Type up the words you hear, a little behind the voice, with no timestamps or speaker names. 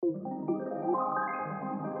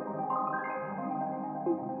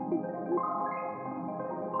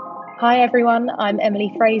Hi everyone, I'm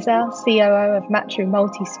Emily Frazer, COO of Matchroom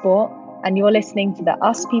Multisport, and you're listening to the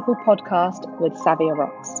Us People podcast with Savia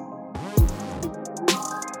Rocks.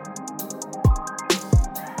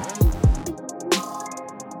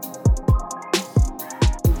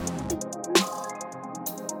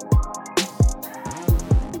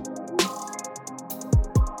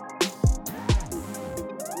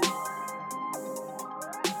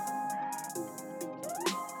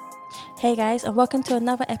 Hey guys, and welcome to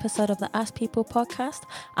another episode of the Us People podcast.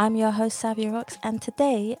 I'm your host, Savia Rocks, and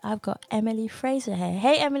today I've got Emily Frazer here.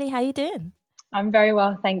 Hey Emily, how you doing? I'm very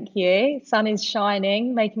well, thank you. Sun is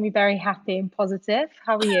shining, making me very happy and positive.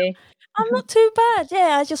 How are you? I'm not too bad.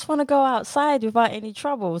 Yeah, I just want to go outside without any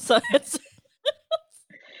trouble. So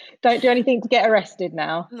Don't do anything to get arrested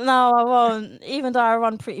now. no, I won't, even though I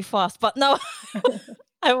run pretty fast, but no,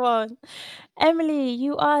 I won't. Emily,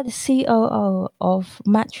 you are the COO of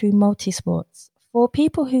Matchroom Multisports. For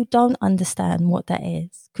people who don't understand what that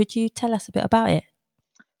is, could you tell us a bit about it?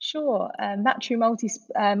 Sure.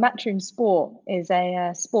 Matchroom Sport is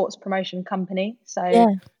a sports promotion company. So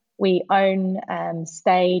Yeah. we own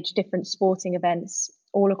stage different sporting events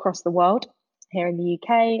all across the world, here in the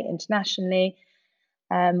UK, internationally.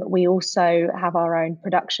 We also have our own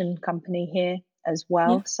production company here as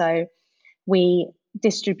well. Yeah. So we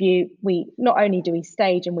not only do we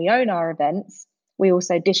stage and we own our events, we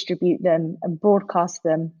also distribute them and broadcast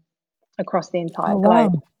them across the entire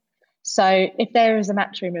globe. Wow. So if there is a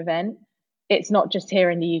Matchroom event, it's not just here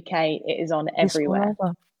in the UK, it is on everywhere.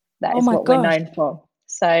 That is what we're known for.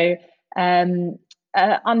 So under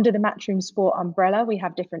the Matchroom Sport umbrella, we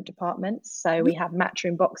have different departments. So we have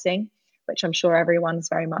Matchroom Boxing, which I'm sure everyone's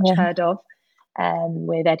very much heard of,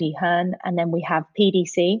 with Eddie Hearn. And then we have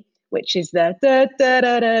PDC, which is the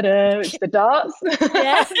which is the darts.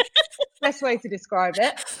 Yeah. Best way to describe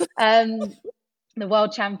it. The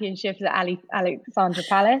World Championships at Alexandra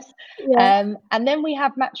Palace. Yeah. And then we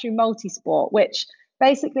have Matchroom Multisport, which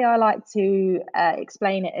basically I like to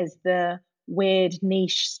explain it as the weird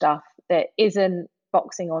niche stuff that isn't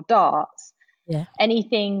boxing or darts. Yeah.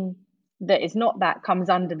 Anything that is not that comes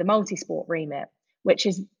under the multisport remit, which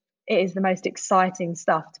is the most exciting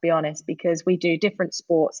stuff, to be honest, because we do different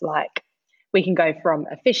sports. Like we can go from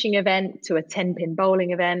a fishing event to a 10-pin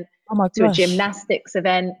bowling event to a gymnastics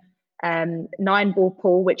event, 9-ball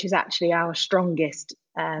pool, which is actually our strongest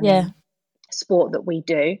sport that we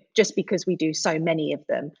do, just because we do so many of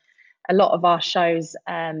them. A lot of our shows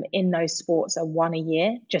in those sports are one a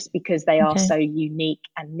year, just because they are so unique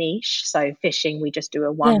and niche. So fishing, we just do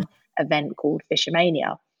a event called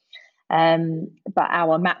Fishermania. But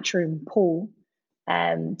our Matchroom pool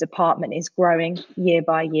department is growing year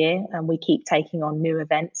by year, and we keep taking on new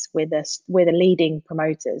events with us. We're the leading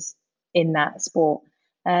promoters in that sport.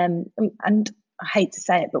 And I hate to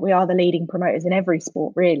say it, but we are the leading promoters in every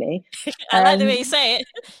sport, really. I like the way you say it.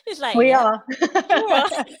 It's like we are.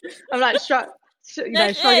 I'm like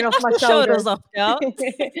shrugging off my shoulders. Off,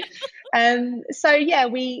 so yeah,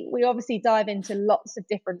 we obviously dive into lots of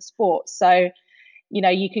different sports. So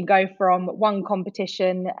you can go from one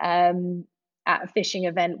competition at a fishing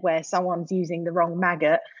event where someone's using the wrong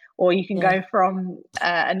maggot, or you can go from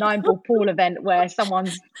a 9-ball pool event where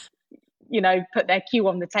someone's put their cue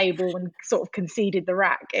on the table and sort of conceded the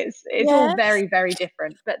rack. It's all very, very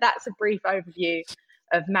different. But that's a brief overview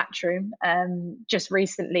of Matchroom. Just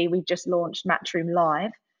recently, we just launched Matchroom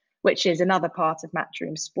Live, which is another part of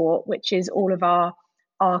Matchroom Sport, which is all of our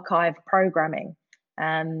archive programming.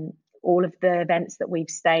 All of the events that we've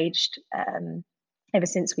staged ever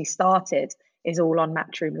since we started is all on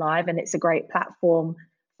Matchroom Live, and it's a great platform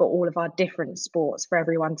for all of our different sports, for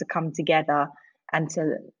everyone to come together and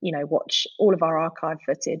to watch all of our archive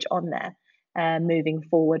footage on there. Moving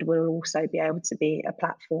forward, we'll also be able to be a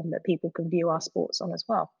platform that people can view our sports on as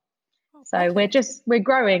well. So we're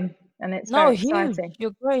growing, and it's very exciting.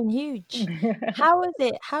 You're growing huge. How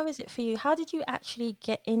is it for you? How did you actually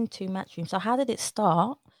get into Matchroom? So how did it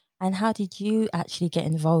start, and how did you actually get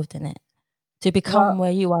involved in it to become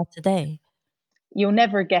where you are today? You'll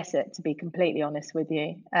never guess it, to be completely honest with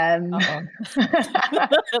you. To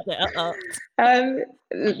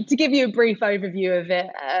give you a brief overview of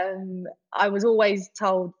it, I was always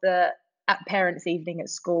told that at parents' evening at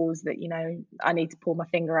schools that I need to pull my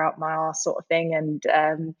finger out my arse, sort of thing, and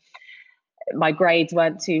my grades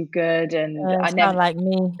weren't too good, and I never like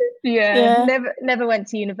me. Never went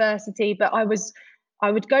to university. But I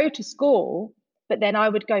would go to school, but then I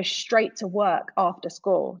would go straight to work after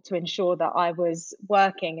school to ensure that I was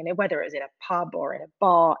working, and whether it was in a pub or in a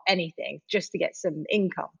bar, anything, just to get some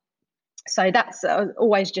income. So that's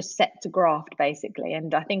always just set to graft, basically.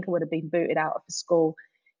 And I think I would have been booted out of the school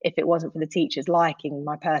if it wasn't for the teachers liking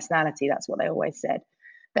my personality. That's what they always said.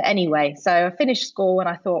 But anyway, so I finished school and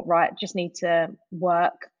I thought, right, just need to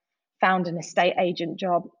work, found an estate agent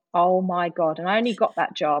job. Oh my God. And I only got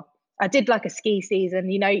that job. I did like a ski season,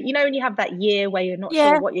 when you have that year where you're not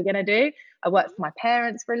sure what you're going to do. I worked for my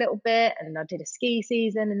parents for a little bit and I did a ski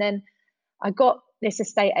season. And then I got this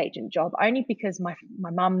estate agent job only because my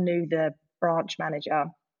mum knew the branch manager.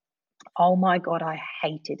 Oh my God, I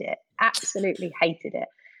hated it. Absolutely hated it.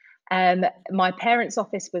 My parents'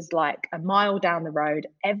 office was like a mile down the road.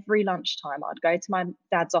 Every lunchtime, I'd go to my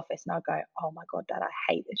dad's office and I'd go, "Oh my God, Dad, I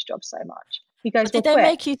hate this job so much." He goes, Did "Well, they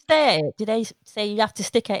quit." make you stay at it? Did they say you have to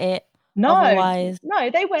stick at it? No, Otherwise, no,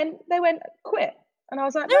 they went, "Quit," and I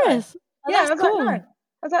was like, "No." serious? Oh, Yeah, that's I was like, "No." cool.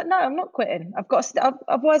 I was like, "No, I'm not quitting. I've got to.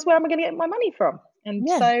 Otherwise, where am I going to get my money from?" And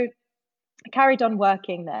Yeah. so I carried on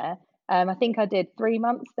working there. I think I did 3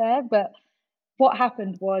 months there, but what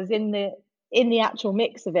happened was in the actual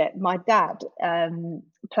mix of it, my dad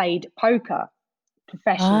played poker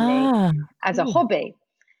professionally Ah, as a cool. hobby.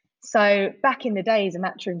 So back in the days of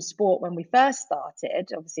Matchroom Sport, when we first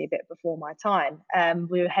started, obviously a bit before my time,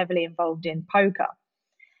 we were heavily involved in poker.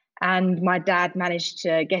 And my dad managed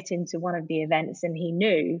to get into one of the events, and he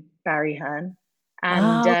knew Barry Hearn, and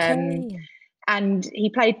Ah, okay. and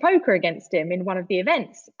he played poker against him in one of the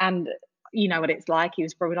events. And you know what it's like. He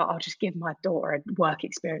was probably like, "I'll just give my daughter a work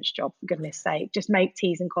experience job, for goodness sake, just make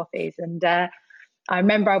teas and coffees." And I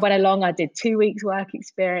remember I went along, I did 2 weeks work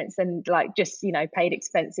experience and like just, paid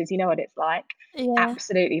expenses. You know what it's like. Yeah.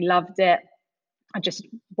 Absolutely loved it. I just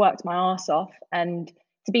worked my arse off. And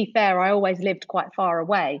to be fair, I always lived quite far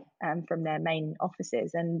away from their main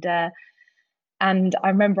offices. And I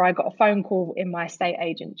remember I got a phone call in my estate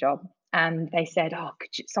agent job and they said, "Oh,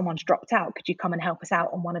 someone's dropped out. Could you come and help us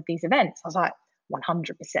out on one of these events?" I was like,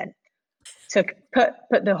 100%.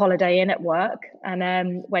 Put the holiday in at work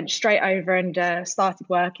and went straight over and started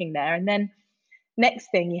working there. And then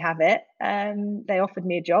next thing you have it, they offered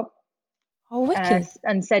me a job Oh, wicked.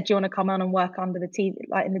 and said, "Do you want to come on and work under the TV,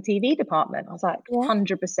 like in the TV department?" I was like, Yeah.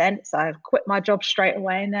 100%. So I quit my job straight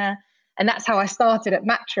away and that's how I started at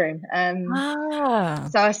Matchroom. Ah,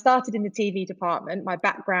 So I started in the TV department. My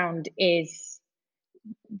background is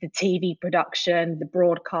the TV production, the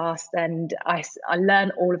broadcast, and I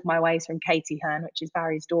learned all of my ways from Katie Hearn, which is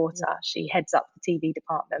Barry's daughter. She heads up the TV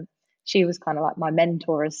department. She was kind of like my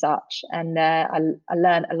mentor as such, and I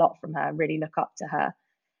learned a lot from her. Really look up to her,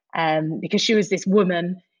 because she was this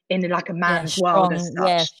woman in like a yeah, man's world as strong.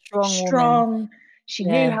 Yeah, such, strong woman. strong. She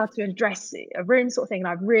knew Yeah. how to address a room, sort of thing. And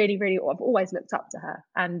I've really, really, I've always looked up to her.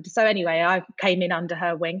 And so anyway, I came in under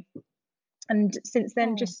her wing and since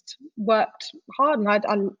then Oh. just worked hard and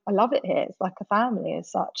I love it here. It's like a family as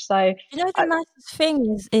such. So You know, the I, nicest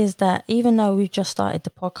thing is that even though we've just started the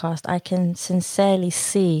podcast, I can sincerely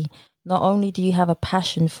see not only do you have a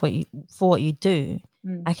passion for what you do,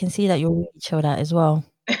 I can see that you're really chilled out as well.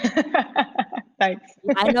 thanks.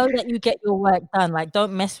 I know that you get your work done. Like,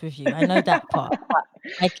 don't mess with you. I know that part, but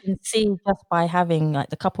I can see just by having like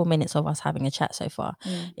the couple minutes of us having a chat so far,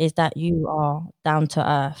 is that you are down to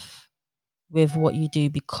earth with what you do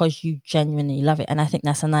because you genuinely love it. And I think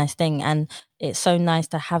that's a nice thing. And it's so nice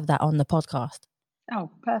to have that on the podcast Oh,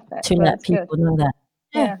 perfect. to Well, let it's good. people know that.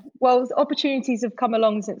 Yeah. Yeah. Well, opportunities have come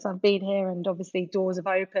along since I've been here and obviously doors have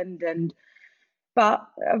opened but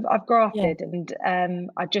I've Yeah. grafted and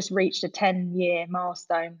I just reached a 10-year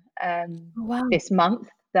milestone Oh, wow. this month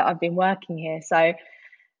that I've been working here. So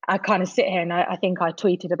I kind of sit here and I think I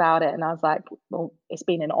tweeted about it and I was like, well, it's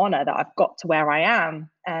been an honor that I've got to where I am.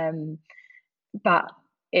 But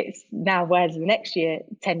it's now where does the next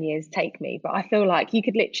 10 years take me? But I feel like you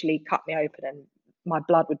could literally cut me open and my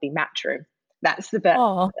blood would be Matchroom. That's the bit.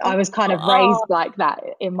 Oh, I was kind of oh. raised like that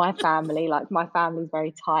in my family. Like my family's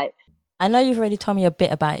very tight. I know you've already told me a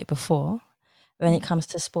bit about it before when it comes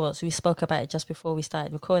to sports. We spoke about it just before we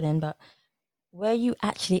started recording, but were you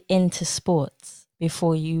actually into sports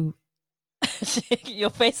before you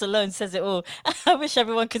your face alone says it all. I wish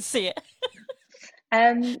everyone could see it.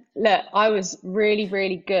 Look, I was really,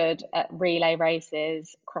 really good at relay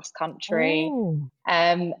races, cross country. Oh, so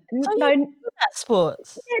No, you yeah, good at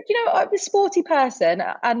sports, I'm a sporty person,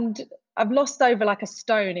 and I've lost over like a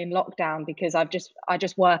stone in lockdown because I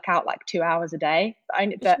just work out like 2 hours a day.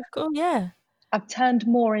 which But is cool. Yeah. I've turned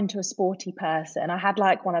more into a sporty person. I had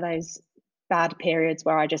like one of those bad periods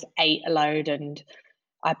where I just ate a load and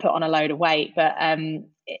I put on a load of weight. But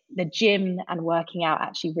the gym and working out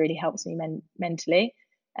actually really helps me mentally.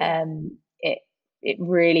 Yeah. It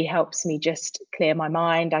really helps me just clear my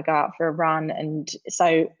mind. I go out for a run, and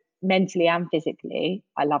so mentally and physically,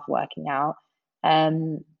 I love working out.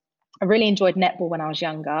 Um, I really enjoyed netball when I was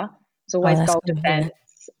younger. It's Oh, always that's gold good to hear.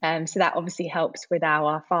 events. So that obviously helps with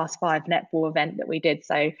our Fast Five netball event that we did.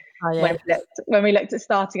 So Oh, when yeah. we looked at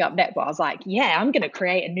starting up netball, I was like, yeah, I'm going to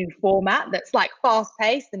create a new format that's like fast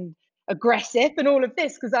paced and aggressive and all of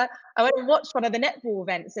this, because I went and watched one of the netball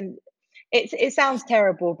events, and it sounds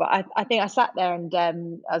terrible, but I think I sat there and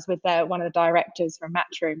I was with one of the directors from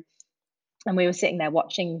Matchroom, and we were sitting there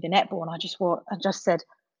watching the netball, and I just said,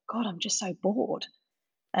 God, I'm just so bored.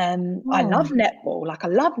 I love Oh, netball, like I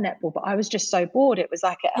love netball, but I was just so bored. It was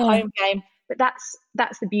like a yeah, home game. But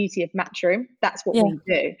that's the beauty of Matchroom. That's what yeah, we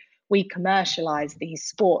do. We commercialize these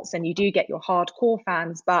sports, and you do get your hardcore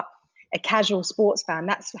fans, but a casual sports fan.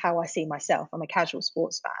 That's how I see myself. I'm a casual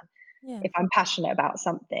sports fan. yeah, If I'm passionate about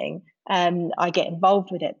something, I get involved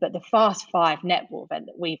with it. But the Fast Five netball event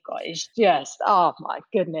that we've got is just, oh my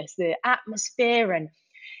goodness, the atmosphere, and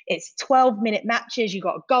it's 12-minute matches. You've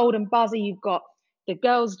got a golden buzzer. You've got the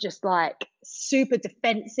girls just like super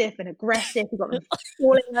defensive and aggressive. You've got them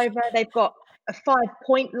falling over. They've got a 5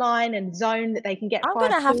 point line and zone that they can get I'm 5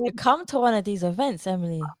 gonna have to points. come to one of these events,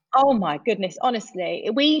 Emily. Oh my goodness, honestly.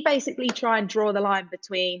 We basically try and draw the line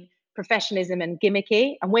between professionalism and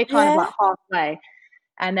gimmicky, and we're kind of Yeah. like halfway.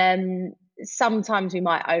 And then sometimes we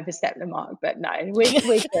might overstep the mark, but no, we're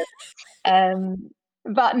good.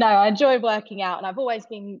 But no, I enjoy working out, and I've always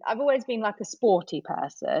been like a sporty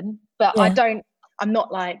person, but Yeah, I'm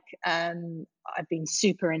not like I've been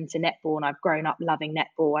super into netball and I've grown up loving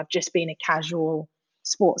netball. I've just been a casual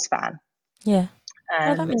sports fan. yeah.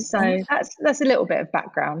 Oh, that makes So sense. that's a little bit of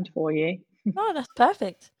background for you. Oh, that's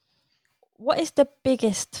perfect. What is the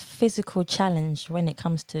biggest physical challenge when it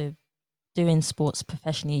comes to doing sports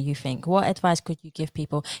professionally, you think? What advice could you give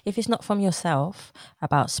people? If it's not from yourself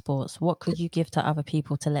about sports, what could you give to other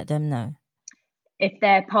people to let them know? If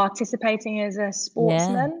they're participating as a Yeah,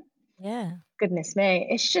 sportsman, yeah, goodness me,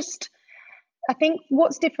 it's just, I think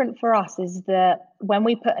what's different for us is that when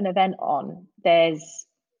we put an event on, there's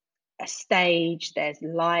a stage, there's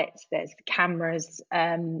lights, there's cameras.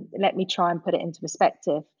 Let me try and put it into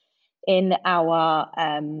perspective. In our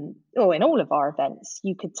or in all of our events,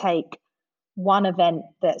 you could take one event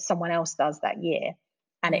that someone else does that year,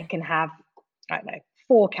 and yeah, it can have, I don't know,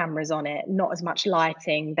 4 cameras on it, not as much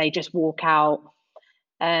lighting. They just walk out.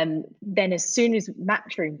 Then as soon as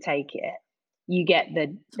Matchroom take it, you get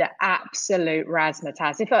the absolute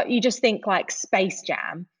razzmatazz. If you just think like Space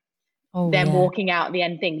Jam, oh them yeah, walking out at the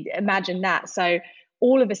end thing. Imagine that. So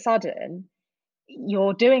all of a sudden,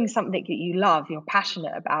 you're doing something that you love, you're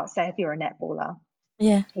passionate about. Say if you're a netballer,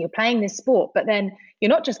 yeah, you're playing this sport, but then you're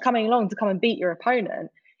not just coming along to come and beat your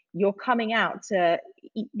opponent. You're coming out to,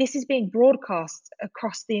 this is being broadcast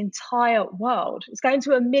across the entire world. It's going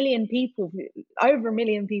to a million people, over a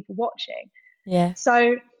million people watching. yeah,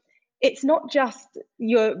 So it's not just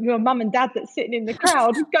your mum and dad that's sitting in the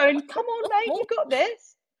crowd going, come on, mate, you got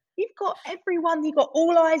this. You've got everyone, you've got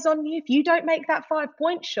all eyes on you. If you don't make that 5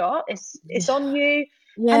 point shot, it's yeah, on you.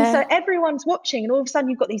 And yeah, so everyone's watching, and all of a sudden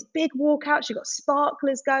you've got these big walkouts, you've got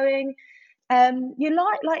sparklers going. You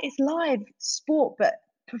like it's live sport, but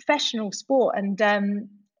professional sport. And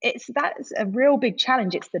that's a real big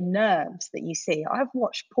challenge. It's the nerves that you see. I've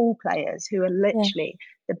watched pool players who are yeah, literally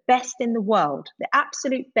the best in the world, the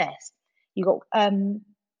absolute best. You got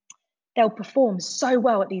they'll perform so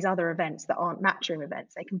well at these other events that aren't matchroom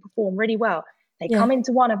events. They can perform really well. They yeah, come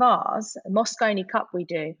into one of ours, a Moscone Cup we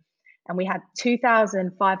do, and we had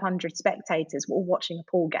 2,500 spectators all watching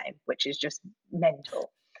a pool game, which is just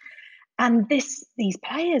mental. And these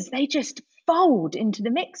players, they just fold into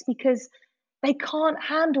the mix because they can't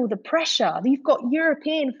handle the pressure. You've got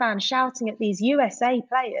European fans shouting at these USA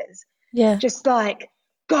players, yeah. just like,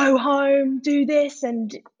 go home, do this.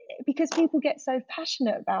 And because people get so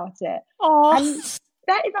passionate about it. Oh, And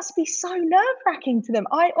that it must be so nerve-wracking to them.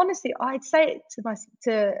 I honestly, I'd say it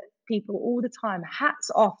to people all the time,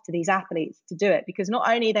 hats off to these athletes to do it, because not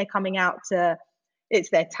only are they coming out to,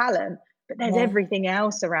 it's their talent, but there's yeah. everything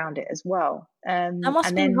else around it as well. That must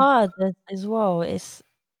And be then, hard as well. It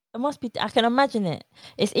must be. I can imagine it.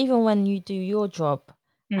 It's even when you do your job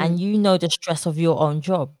and mm, you know the stress of your own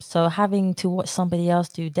job. So having to watch somebody else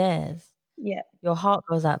do theirs, yeah, your heart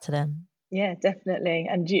goes out to them. yeah, definitely.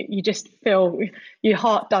 And you just feel your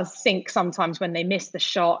heart does sink sometimes when they miss the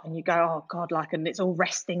shot, and you go, oh God, like, and it's all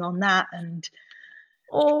resting on that. And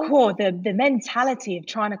Oh, core, the mentality of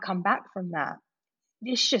trying to come back from that,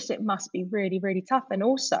 it must be really, really tough. And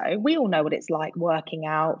also, we all know what it's like working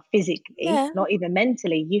out physically, yeah, not even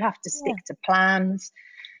mentally. You have to yeah, stick to plans,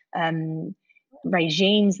 um,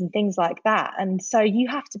 regimes, and things like that. And so you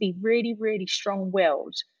have to be really, really strong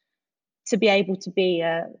willed to be able to be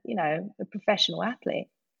a professional athlete.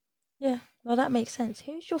 Yeah. Well, that makes sense.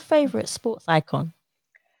 Who's your favorite sports icon?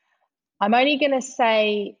 I'm only going to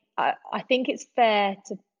say, I think it's fair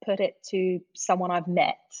to put it to someone I've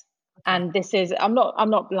met. Okay. And this is, I'm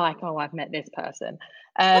not like, oh, I've met this person.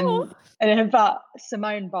 Oh. But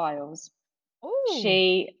Simone Biles, Oh.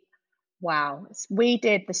 she, wow. We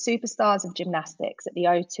did the Superstars of Gymnastics at the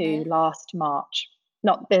O2 Yeah. last March,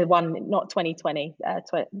 not the one, not 2020,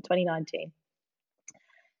 2019.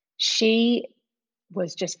 She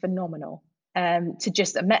was just phenomenal. To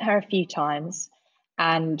just I met her a few times,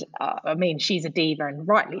 and I mean, she's a diva, and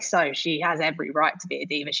rightly so. She has every right to be a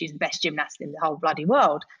diva. She's the best gymnast in the whole bloody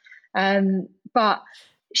world. But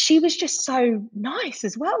she was just so nice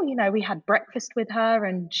as well. You know, we had breakfast with her,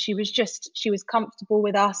 and she was comfortable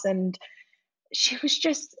with us, and she was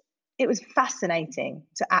just. It was fascinating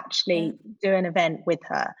to Yeah. actually do an event with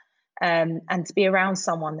her. And to be around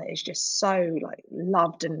someone that is just so like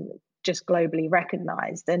loved and just globally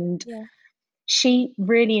recognized. And Yeah. she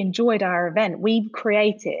really enjoyed our event. We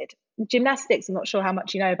created gymnastics. I'm not sure how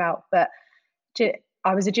much you know about, but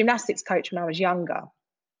I was a gymnastics coach when I was younger.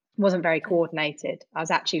 Wasn't very Yeah. coordinated. I was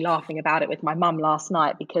actually laughing about it with my mum last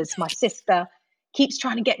night because my sister keeps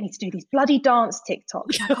trying to get me to do these bloody dance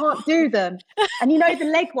TikToks and I can't do them. And you know the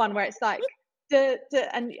leg one where it's like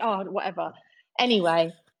and oh whatever.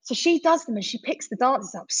 Anyway, so she does them and she picks the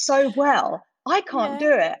dances up so well. I can't Yeah.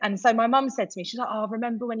 do it. And so my mum said to me, she's like, oh,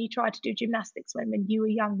 remember when you tried to do gymnastics when you were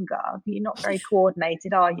younger? You're not very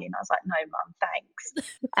coordinated, are you? And I was like, no, mum,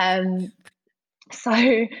 thanks.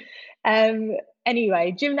 So um,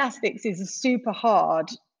 anyway, gymnastics is super hard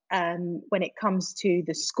when it comes to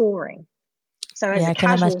the scoring. So as Yeah, a I can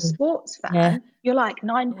casual imagine. sports Yeah. fan, you're like Yeah.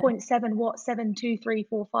 9.7 what 7 2 3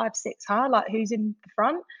 4 5 6, huh? Like who's in the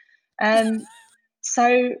front? Um,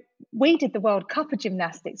 so we did the World Cup of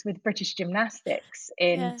Gymnastics with British Gymnastics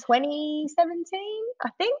in Yeah. 2017, I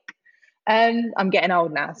think. I'm getting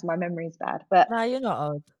old now, so my memory's bad, but No, you're not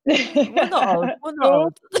old. We're not old. We're not oh,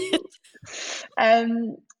 old.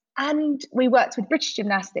 um, and we worked with British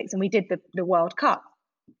Gymnastics and we did the World Cup.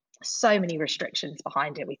 So many restrictions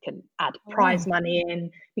behind it. We can add Oh, prize wow. money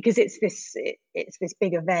in because it's this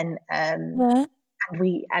big event. Yeah.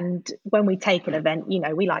 And when we take an event, you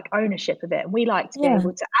know, we like ownership of it, and we like to be Yeah.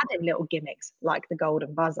 able to add in little gimmicks like the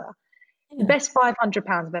golden buzzer. The Yeah. best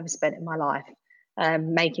 £500 I've ever spent in my life,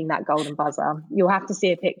 making that golden buzzer. You'll have to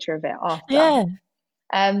see a picture of it after. Yeah.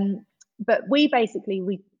 Um, but we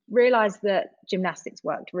realized that gymnastics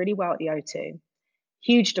worked really well at the O2,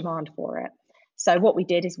 huge demand for it. So what we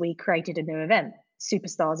did is we created a new event,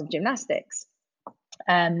 Superstars of Gymnastics.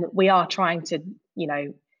 We are trying to, you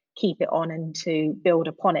know, keep it on and to build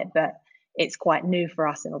upon it, but it's quite new for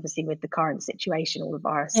us. And obviously with the current situation, all of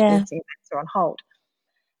our Yeah. sporting events are on hold.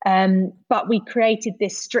 But we created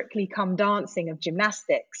this Strictly Come Dancing of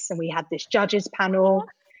gymnastics, and we had this judges panel.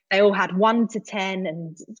 They all had 1 to 10,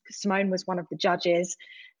 and Simone was one of the judges.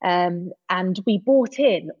 And we brought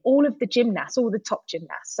in all of the gymnasts, all the top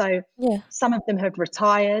gymnasts. So Yeah. some of them have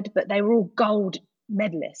retired, but they were all gold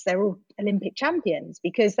medalists. They were all Olympic champions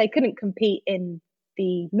because they couldn't compete in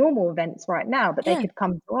the normal events right now, but they Yeah. could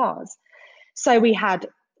come to ours. So we had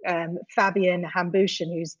Fabian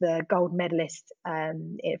Hambuschen, who's the gold medalist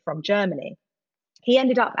from Germany. He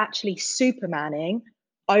ended up actually supermaning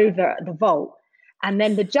over the vault. And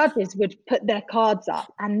then the judges would put their cards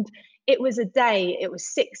up. And it was a day, it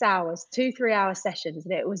was 6 hours, 2 3 hour sessions.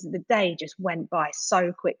 And it was the day just went by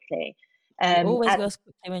so quickly. It always And goes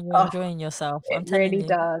quickly when you're oh, enjoying yourself. it I'm telling really you.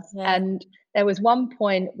 does. Yeah. And there was one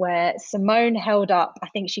point where Simone held up, I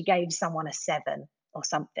think she gave someone a 7 or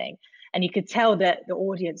something. And you could tell that the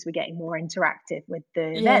audience were getting more interactive with the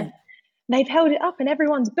Yeah. event. And they've held it up and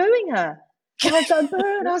everyone's booing her. And I was like, boo.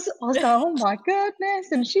 And I was going, oh my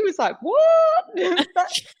goodness. And she was like, what?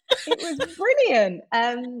 It was brilliant.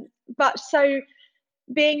 But so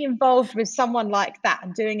being involved with someone like that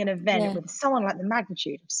and doing an event Yeah. with someone like the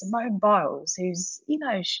magnitude of Simone Biles, who's, you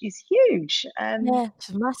know, she's huge. Yeah.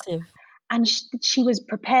 It's massive. And she was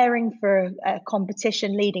preparing for a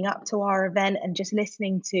competition leading up to our event and just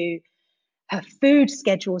listening to her food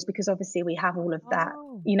schedules because obviously we have all of that,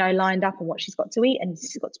 Oh. you know, lined up on what she's got to eat and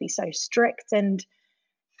she's got to be so strict and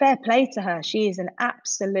fair play to her. She is an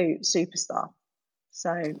absolute superstar.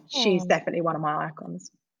 So she's Oh. definitely one of my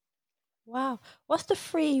icons. Wow. What's the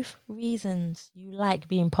three reasons you like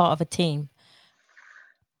being part of a team?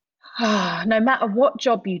 No matter what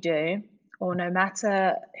job you do or no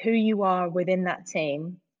matter who you are within that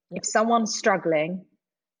team, Yeah. if someone's struggling,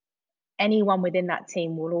 anyone within that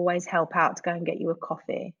team will always help out to go and get you a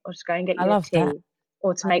coffee or just go and get I you a love that. tea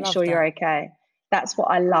or to I make love sure you're that. okay. That's what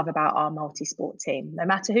I love about our multi-sport team. No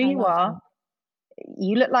matter who I you love are, that.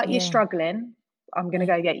 You look like you're Yeah. struggling. I'm going to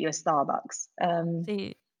Yeah. go get you a Starbucks.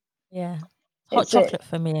 See, yeah. Hot It's it. chocolate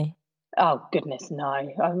for me. Oh goodness, no.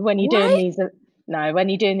 When you're doing Why? these, no, when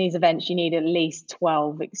you're doing these events, you need at least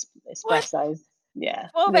 12 What? espressos. Yeah.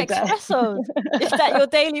 12 espressos. Is that your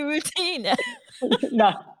daily routine? No, it's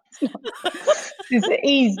not. It's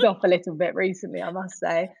eased off a little bit recently, I must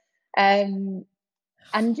say. And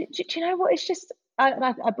do you know what? It's just,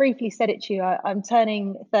 I briefly said it to you. I'm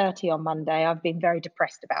turning 30 on Monday. I've been very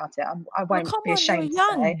depressed about it. I Oh, won't come be on, you're ashamed to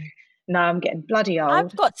say. young. No, I'm getting bloody I've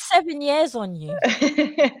old. got 7 years on you.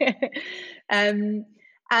 um,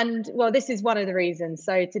 and well, this is one of the reasons.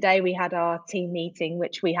 So today we had our team meeting,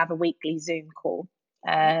 which we have a weekly Zoom call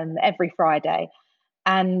Yeah. every Friday.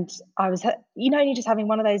 And I was, you're just having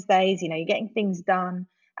one of those days, you're getting things done.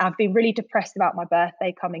 I've been really depressed about my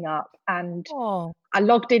birthday coming up. And Oh, I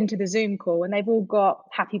logged into the Zoom call and they've all got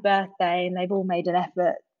happy birthday and they've all made an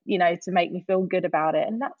effort, to make me feel good about it.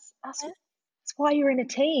 And that's why you're in a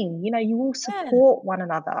team. You all yeah. support one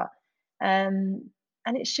another.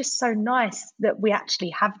 And it's just so nice that we actually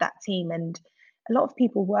have that team. And a lot of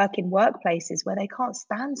people work in workplaces where they can't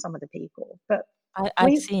stand some of the people, but I've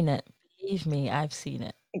we seen it. Believe me, I've seen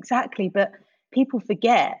it. exactly. But people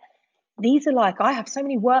forget these are like, I have so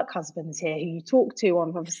many work husbands here who you talk to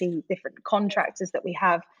on obviously different contractors that we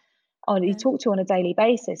have on you Yeah. talk to on a daily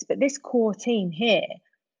basis. But this core team here,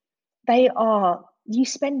 you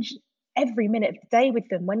spend every minute of the day with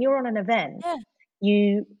them. When you're on an event, Yeah.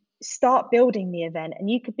 you start building the event and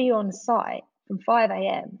you could be on site from 5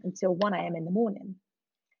 a.m. until 1 a.m. in the morning.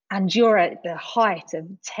 And you're at the height of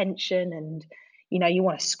tension and, you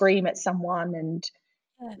want to scream at someone and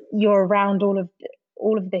Yeah. you're around all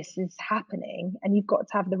of this is happening and you've got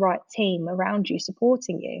to have the right team around you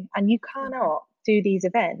supporting you. And you cannot do these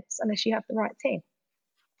events unless you have the right team.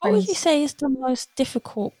 What And would you say is the most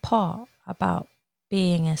difficult part about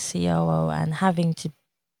being a COO and having to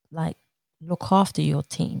like look after your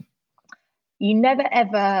team? you never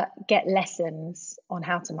ever get lessons on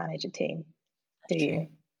how to manage a team, do That's true. you?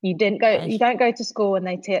 You That don't go to school and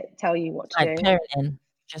they tell you what to like do. parenting.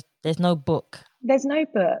 Just there's no book. There's no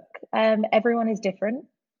book. Everyone is different,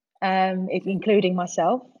 including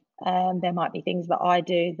myself. There might be things that I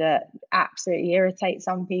do that absolutely irritate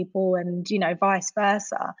some people, and vice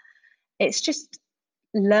versa. It's just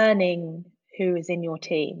learning who is in your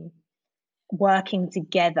team, working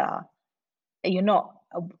together. You're not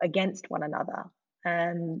against one another.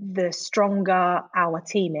 The stronger our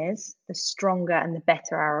team is, the stronger and the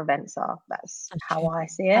better our events are. That's That's how true. I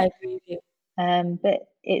see I it. agree with you. But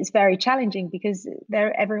it's very challenging because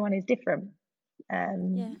everyone is different.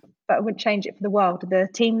 Yeah, But I wouldn't change it for the world. The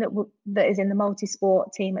team that is in the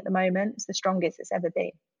multi-sport team at the moment is the strongest it's ever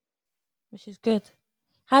been. which is good.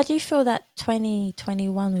 How do you feel that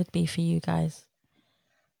 2021 would be for you guys?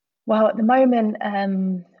 Well, at the moment,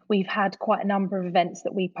 we've had quite a number of events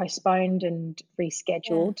that we postponed and Yeah,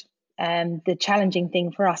 rescheduled. The challenging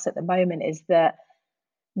thing for us at the moment is that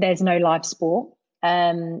there's no live sport,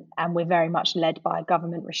 and we're very much led by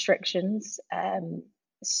government restrictions.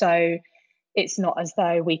 So it's not as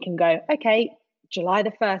though we can go, okay, July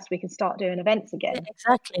the 1st, we can start doing events yeah, again.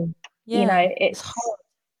 exactly. Yeah, it's It's hard.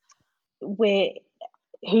 we're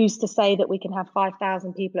who's to say that we can have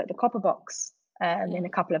 5,000 people at the Copper Box Yeah, in a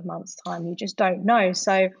couple of months' time? You just don't know.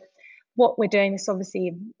 So what we're doing is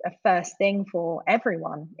obviously a first thing for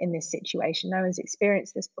everyone in this situation. No one's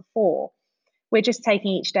experienced this before. We're just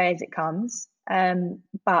taking each day as it comes.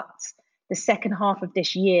 But the second half of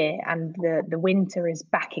this year and the winter is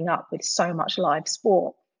backing up with so much live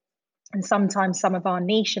sport. And sometimes some of our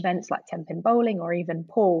niche events like 10-pin bowling or even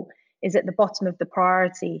pool is at the bottom of the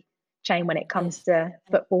priority chain when it comes yes. to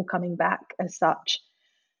football coming back as such.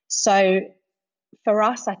 So for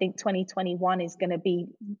us, I think 2021 is going to be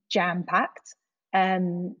jam packed,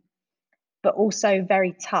 but also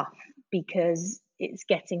very tough because it's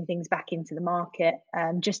getting things back into the market.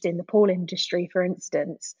 Just in the pool industry, for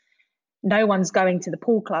instance, no one's going to the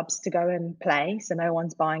pool clubs to go and play, so no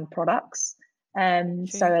one's buying products. So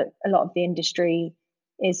True. a lot of the industry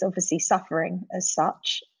is obviously suffering as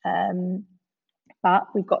such. But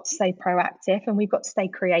we've got to stay proactive and we've got to stay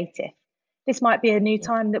creative. This might be a new Yeah,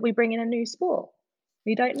 time that we bring in a new sport.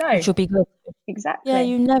 We don't know which will be good. Yeah, exactly.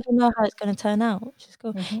 you never know how it's going to turn out, which is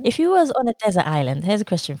cool. Mm-hmm. If you was on a desert island, here's a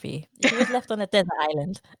question for you. If you was left on a desert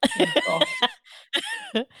island Oh gosh,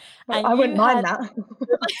 and I wouldn't you mind had that.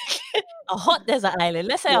 a hot desert island,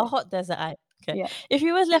 let's say a Yeah, hot desert island. Okay. yeah. If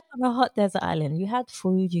you was left on a hot desert island, you had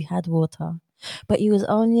food, you had water, but you was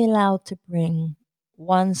only allowed to bring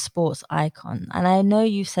one sports icon. And I know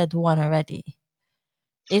you said one already.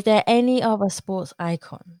 Is there any other sports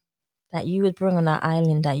icon that you would bring on that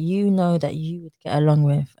island that you know that you would get along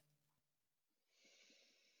with?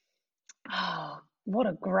 Oh, what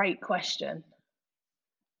a great question.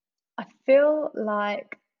 I feel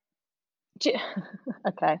like,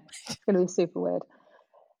 okay, it's going to be super weird.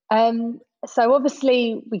 So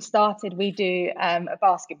obviously we do a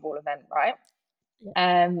basketball event, right?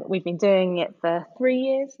 Yeah. We've been doing it for 3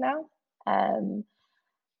 years now. Um,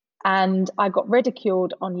 and I got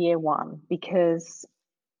ridiculed on year one because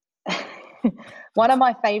one of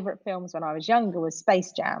my favorite films when I was younger was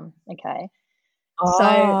Space Jam. Okay. So,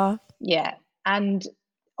 Ah, yeah. And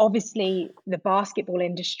obviously, the basketball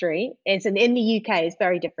industry is, and in the UK, is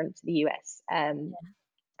very different to the US.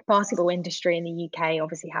 Basketball industry in the UK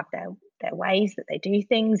obviously have their ways that they do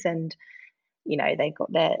things, and they've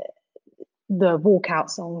got the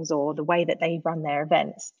walkout songs or the way that they run their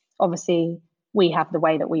events. Obviously, we have the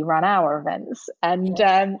way that we run our events, and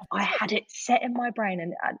yeah. I had it set in my brain,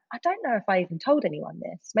 and I don't know if I even told anyone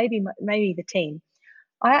this. Maybe the team.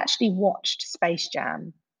 I actually watched Space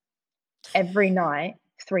Jam every night,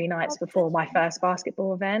 3 nights Oh, did before my you? first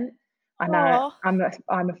basketball event. I know Oh,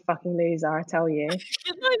 I'm a fucking loser, I tell you.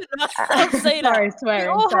 you don't even must say that. Sorry, We swearing.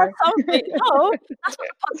 all have Sorry. something. No, that's what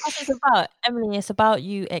the podcast is about. Emily, it's about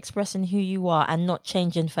you expressing who you are and not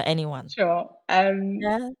changing for anyone. Sure.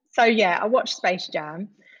 Yeah. So yeah, I watched Space Jam,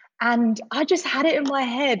 and I just had it in my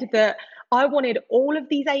head that I wanted all of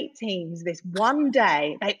these 8 teams this one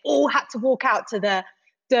day. They all had to walk out to the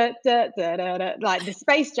like the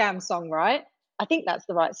Space Jam song, right? I think that's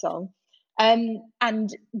the right song. And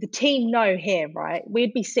the team know here, right?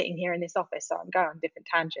 We'd be sitting here in this office. So I'm going on different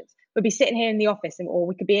tangents. We'd be sitting here in the office, or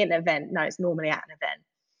we could be at an event. No, it's normally at an event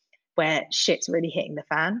where shit's really hitting the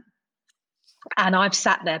fan. And I've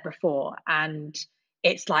sat there before, and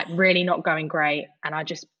it's like really not going great. And I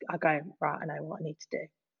go, right, I know what I need to do.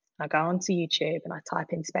 I go onto YouTube and I type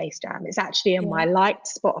in Space Jam. It's actually in Yeah. my liked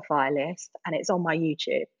Spotify list, and it's on my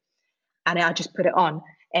YouTube. And I just put it on.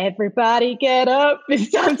 Everybody get up.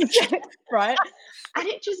 It's time to say, right? And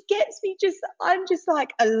it just gets me I'm just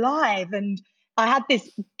like alive. And I had this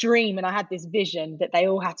dream and I had this vision that they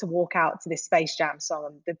all had to walk out to this Space Jam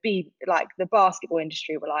song. And the basketball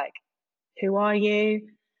industry were like, who are you?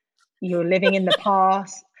 You're living in the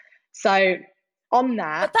past. So on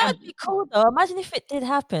that, But that and would be cool though. Imagine if it did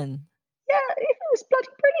happen. yeah, it was bloody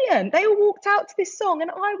brilliant. They all walked out to this song,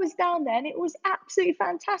 and I was down there, and it was absolutely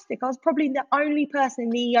fantastic. I was probably the only person in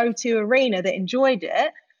the O2 arena that enjoyed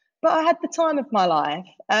it, but I had the time of my life.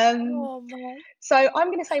 Oh man. So I'm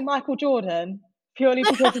going to say Michael Jordan purely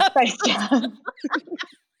because of Space Jam.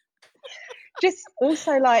 Just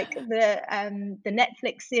also like the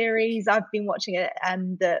Netflix series, I've been watching it,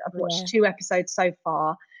 and I've watched Yeah. 2 episodes so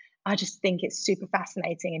far. I just think it's super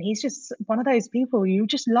fascinating, and he's just one of those people you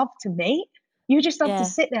just love to meet. You just love to Yeah.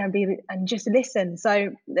 sit there and just listen.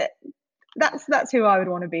 So that's who I would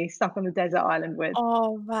want to be stuck on the desert island with.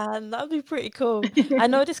 Oh man, that'd be pretty cool. I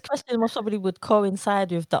know this question most probably would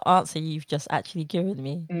coincide with the answer you've just actually given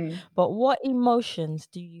me. Mm. But what emotions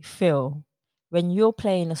do you feel when you're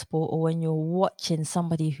playing a sport or when you're watching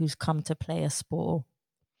somebody who's come to play a sport?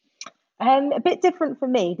 A bit different for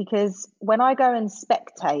me because when I go and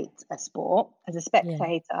spectate a sport as a Yeah,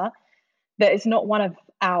 spectator, that is not one of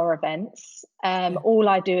our events. yeah, All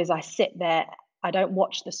I do is I sit there. I don't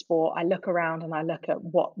watch the sport. I look around and I look at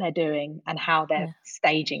what they're doing and how they're yeah,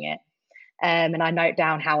 staging it. And I note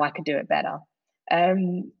down how I could do it better.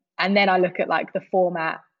 And then I look at like the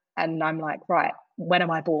format, and I'm like, right, when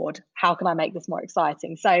am I bored? How can I make this more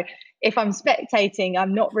exciting? So if I'm spectating,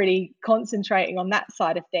 I'm not really concentrating on that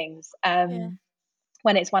side of things. yeah,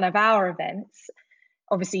 When it's one of our events,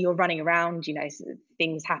 obviously you're running around, so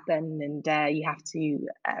things happen, and you have to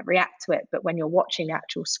react to it. But when you're watching the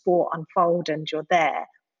actual sport unfold and you're there,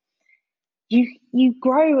 you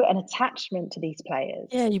grow an attachment to these yeah.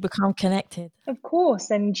 players, You become connected. of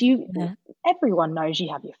course. And Yeah, everyone knows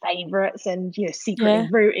you have your favorites and you're secretly yeah,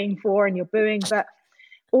 rooting for and you're booing. But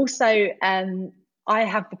also, I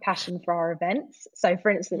have the passion for our events. So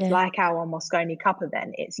for instance, yeah. like our Moscone Cup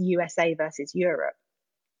event, it's USA versus Europe.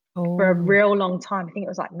 For a Oh, real long time, I think it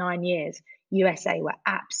was like 9 years, USA were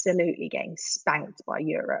absolutely getting spanked by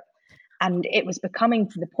Europe. And it was becoming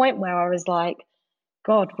to the point where I was like,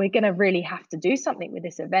 God, we're going to really have to do something with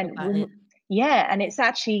this event. about it. Yeah, and it's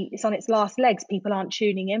on its last legs. People aren't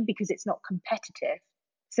tuning in because it's not competitive.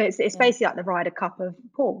 So it's Yeah, basically like the Ryder Cup of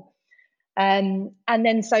pool. And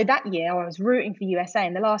then so that year I was rooting for USA.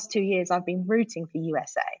 In the last 2 years, I've been rooting for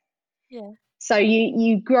USA. yeah. So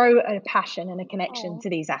you grow a passion and a connection Oh, to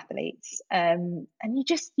these athletes, and you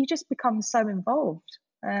just become so involved.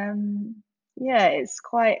 Yeah,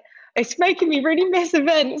 it's making me really miss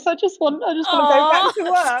events. I just want to go back Oh, to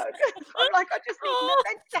work. I'm like, I just need an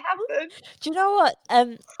event to happen. do you know what?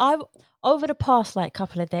 I over the past like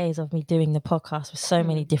couple of days of me doing the podcast with so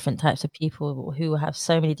many Mm, different types of people who have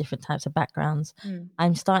so many different types of backgrounds, mm.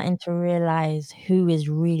 I'm starting to realize who is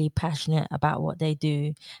really passionate about what they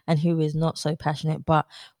do and who is not so passionate. But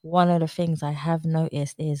one of the things I have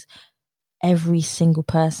noticed is every single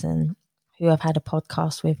person who I've had a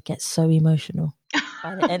podcast with gets so emotional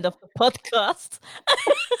by the end of the podcast.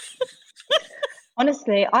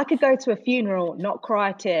 Honestly, I could go to a funeral, not cry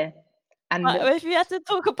a tear, and If you had to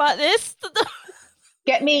talk about this,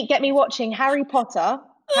 get me watching Harry Potter,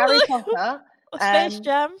 Space um,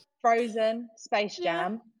 Jam. Frozen, Space Yeah.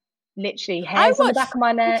 Jam, literally I hairs on the back watched, of my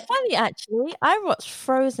it's neck. funny actually, I watched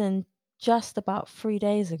Frozen just about 3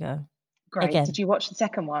 days ago. Great. Did Again. you watch the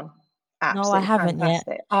second one? No, I Absolutely haven't yet.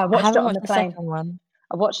 fantastic. Oh, I I watched it haven't on watched the the plane. second one.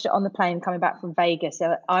 I watched it on the plane coming back from Vegas.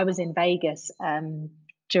 So I was in Vegas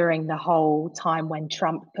during the whole time when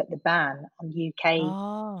Trump put the ban on UK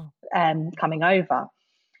Oh, coming over.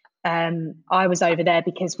 I was over there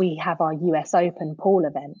because we have our US Open pool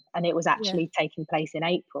event, and it was yeah. actually taking place in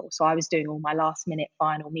April. So I was doing all my last minute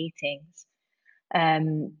final meetings.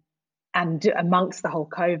 Um, and amongst the whole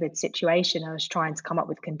COVID situation, I was trying to come up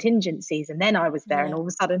with contingencies. And then I was there, and Yeah. all of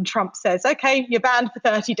a sudden, Trump says, "Okay, you're banned for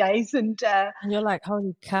 30 days." And And you're like,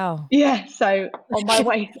 holy cow. yeah, so on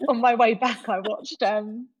my way back, I watched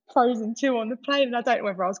Frozen 2 on the plane, and I don't know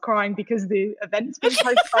whether I was crying because the event's been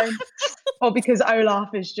postponed or because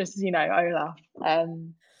Olaf is just, Olaf.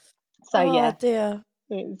 So Oh yeah, dear.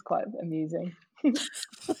 it was quite amusing.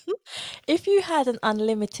 If you had an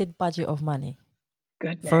unlimited budget of money for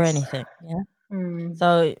Goodness. anything, yeah. Mm.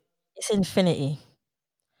 So it's infinity.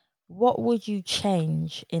 What would you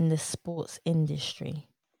change in the sports industry?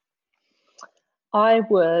 I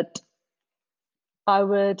would,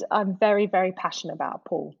 I'm very, very passionate about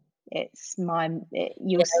pool. You'll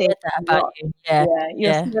Yeah, I see read that a about lot. you. Yeah, Yeah, you'll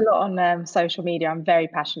yeah. see a lot on social media. I'm very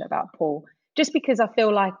passionate about pool just because I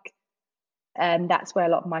feel like that's where a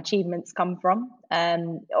lot of my achievements come from.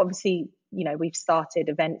 Obviously, we've started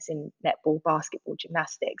events in netball, basketball,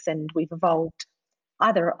 gymnastics, and we've evolved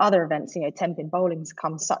other events. Tenpin bowling's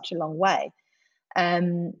come such a long way.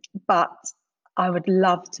 Um, but I would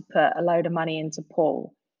love to put a load of money into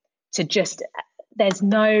pool to just, there's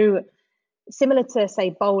no, similar to say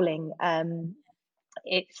bowling,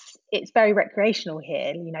 it's very recreational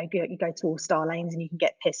here. You go to all star lanes and you can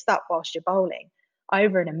get pissed up whilst you're bowling.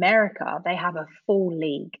 Over in America, they have a full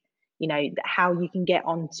league. How you can get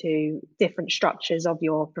onto different structures of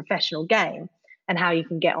your professional game and how you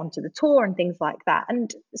can get onto the tour and things like that.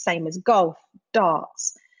 And same as golf,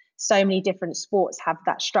 darts. So many different sports have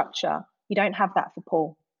that structure. You don't have that for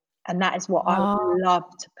pool, and that is what I would Oh, love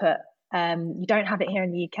to put. You don't have it here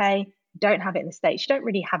in the UK. You don't have it in the States. You don't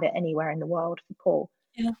really have it anywhere in the world for pool,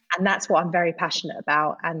 yeah. and that's what I'm very passionate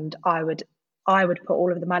about. And I would put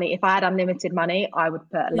all of the money, if I had unlimited money, I would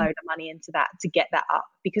put a Yeah. load of money into that to get that up,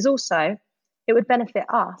 because also it would benefit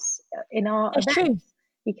us in our It's true. events,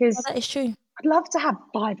 Oh, because that is true. I'd love to have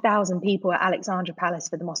 5,000 people at Alexandra Palace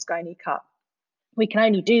for the Moscone Cup. We can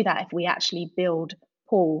only do that if we actually build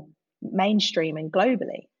pool mainstream and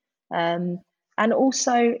globally. Um, and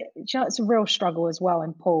also, it's a real struggle as well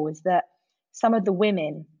in pool is that some of the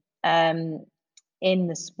women in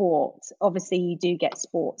the sport, obviously, you do get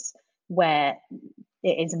sports where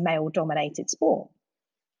it is a male dominated sport,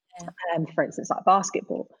 Yeah. for instance, like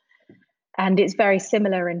basketball. And it's very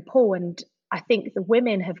similar in pool. And I think the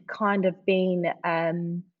women have kind of been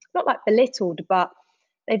not like belittled, but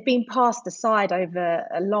they've been passed aside over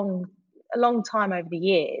a long time over the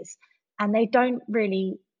years, and they don't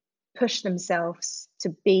really push themselves to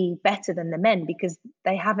be better than the men because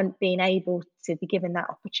they haven't been able to be given that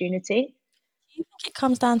opportunity. Do you think it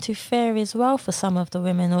comes down to fear as well for some of the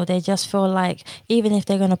women, or they just feel like even if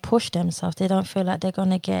they're going to push themselves, they don't feel like they're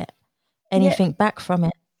going to get Yeah, anything back from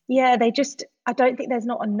it? yeah, I don't think there's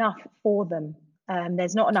not enough for them.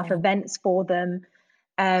 There's not enough Yeah. events for them.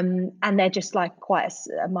 And they're just like quite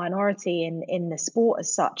a minority in the sport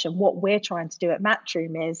as such. And what we're trying to do at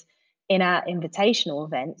Matchroom is in our invitational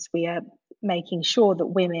events, we are making sure that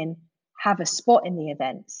women have a spot in the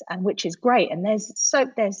events, and which is great. And there's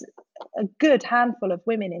a good handful of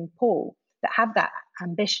women in pool that have that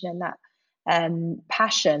ambition and that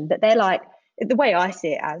passion, that they're like, the way I see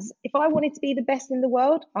it as, if I wanted to be the best in the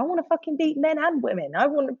world, I want to fucking beat men and women. I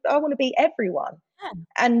want to beat everyone. Yeah.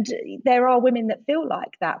 And there are women that feel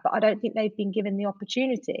like that, but I don't think they've been given the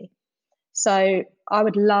opportunity. So I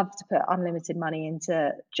would love to put unlimited money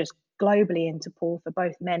into just globally into pool for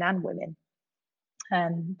both men and women.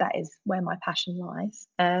 That is where my passion lies.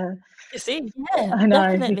 You see, yeah, I know,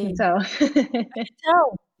 you can definitely. tell.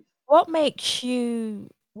 Tell what makes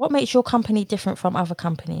your company different from other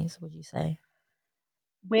companies, would you say?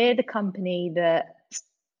 We're the company that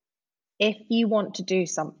if you want to do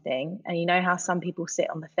something and you know how some people sit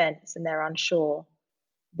on the fence and they're unsure,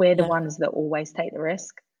 we're the Yeah, ones that always take the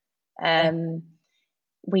risk. yeah,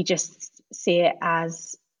 We just see it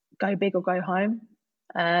as go big or go home.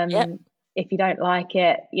 yep, If you don't like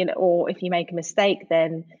it, or if you make a mistake,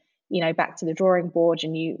 then back to the drawing board,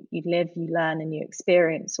 and you live, you learn, and you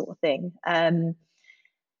experience, sort of thing.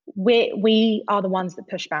 We are the ones that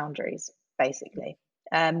push boundaries, basically.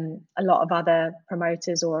 A lot of other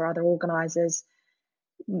promoters or other organizers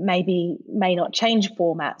may not change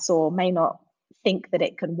formats or may not think that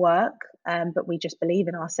it can work, but we just believe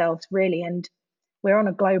in ourselves, really. And we're on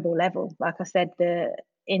a global level. Like I said, the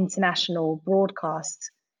international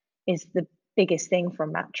broadcast is the biggest thing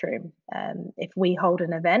from Matchroom. If we hold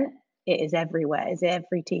an event, it is everywhere. It's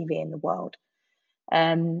every TV in the world.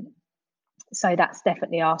 Um, so that's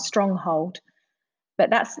definitely our stronghold. But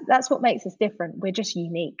that's what makes us different. We're just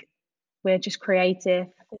unique. We're just creative.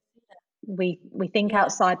 We think yeah,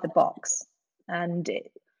 outside the box, and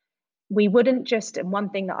we wouldn't just. And one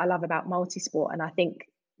thing that I love about multisport, and I think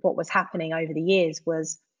what was happening over the years,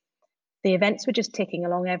 was the events were just ticking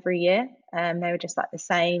along every year. They were just like the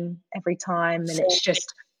same every time, and same it's thing,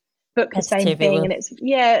 just book the same competitive. It thing. was, And it's,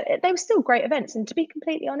 yeah, they were still great events. And to be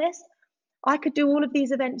completely honest, I could do all of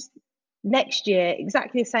these events next year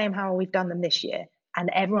exactly the same how we've done them this year, and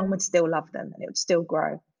yeah, everyone would still love them and it would still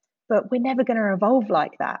grow. But we're never going to evolve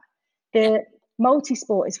like that. yeah, The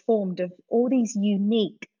multi-sport is formed of all these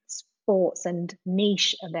unique sports and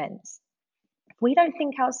niche events. If we don't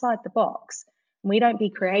think outside the box and we don't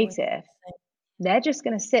be we'll always creative, say, they're just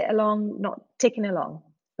going to sit along, not ticking along.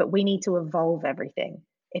 But we need to evolve everything.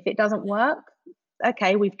 If it doesn't yeah. work,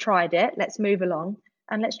 okay, we've tried it. Let's move along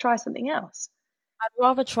and let's try something else. I'd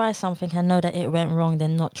rather try something and know that it went wrong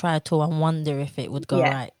than not try at all and wonder if it would go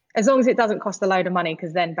Yeah. right. As long as it doesn't cost a load of money,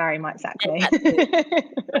 because then Barry might sack me. Exactly. Don't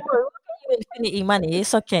worry, we'll get you infinity money.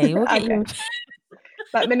 It's okay. We'll get Okay. you.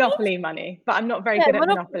 Like Monopoly money, but I'm not very Yeah, good at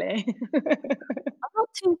Monopoly. Monopoly. I'm not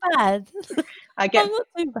too bad. I I'm get not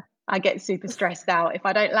too bad. I get super stressed out if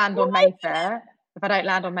I don't land on What? Mayfair. If I don't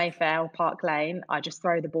land on Mayfair or Park Lane, I just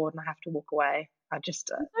throw the board and I have to walk away. I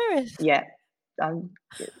just, Serious. yeah, I'm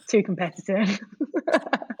too competitive.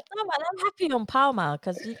 No, man, I'm happy on Palma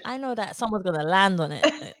because I know that someone's gonna land on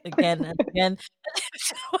it again and again.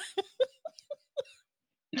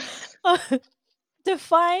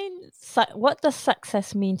 What does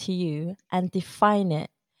success mean to you, and define it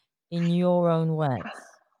in your own words.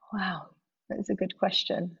 Wow, that's a good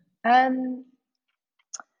question. I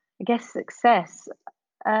guess success.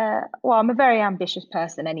 Well, I'm a very ambitious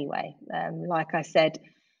person anyway. Like I said,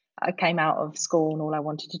 I came out of school and all I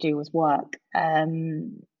wanted to do was work.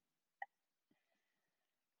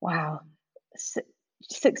 Wow. Su-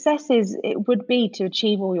 Success is, it would be to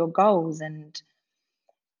achieve all your goals. And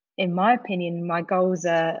in my opinion, my goals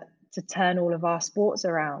are to turn all of our sports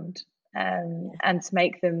around, Yeah, and to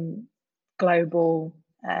make them global,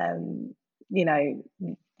 you know,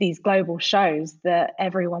 these global shows that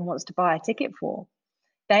everyone wants to buy a ticket for.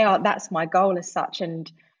 That's my goal as such.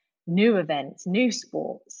 And new events, new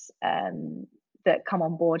sports, that come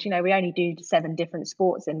on board. We only do 7 different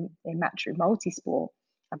sports in Matchroom Multisport.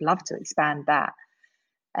 I'd love to expand that.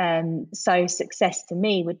 So success to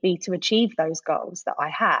me would be to achieve those goals that I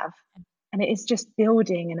have, and it is just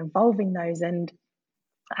building and evolving those, and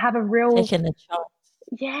have a real, taking the chance.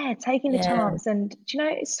 yeah, taking the Yeah, chance. And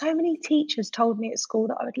so many teachers told me at school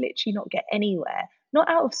that I would literally not get anywhere, not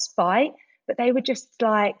out of spite, but they were just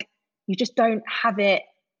like, you just don't have it.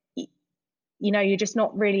 You're just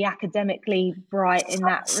not really academically bright in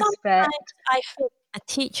that sometimes respect. I think a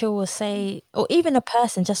teacher will say, or even a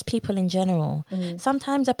person, just people in general. Mm.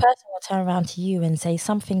 Sometimes a person will turn around to you and say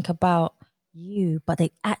something about you, but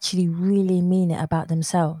they actually really mean it about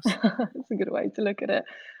themselves. That's a good way to look at it.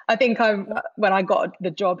 I think Yeah. when I got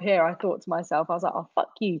the job here, I thought to myself, I was like, oh,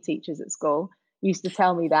 fuck you, teachers at school. Used to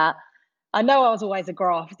tell me that. I know I was always a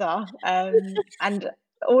grafter. And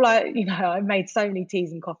I made so many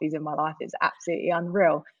teas and coffees in my life. It's absolutely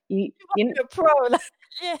unreal. You're a pro. Like,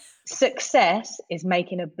 yeah. Success is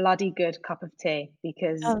making a bloody good cup of tea,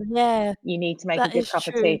 because Oh, yeah, you need to make a that good is cup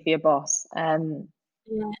of tea true. for your boss. Yeah.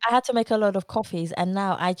 I had to make a lot of coffees, and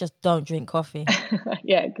now I just don't drink coffee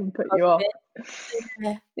Yeah, it can put because you of off. it.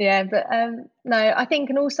 Yeah. Yeah, but no, I think,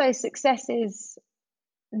 and also success is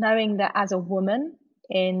knowing that as a woman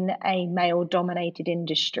in a male dominated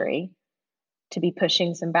industry, to be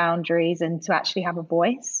pushing some boundaries and to actually have a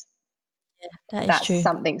voice. Yeah, that is That's true.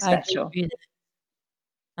 something I agree with special. you there.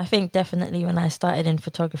 I think definitely when I started in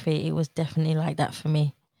photography, it was definitely like that for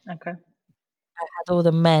me. Okay. I had all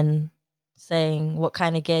the men saying, "What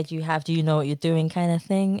kind of gear do you have? Do you know what you're doing?" kind of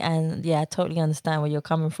thing. And yeah, I totally understand where you're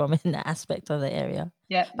coming from in that aspect of the area.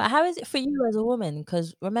 Yeah. But how is it for you as a woman?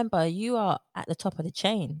 Because remember, you are at the top of the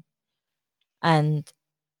chain. And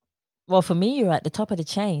well, for me, you're at the top of the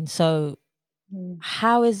chain. So Mm.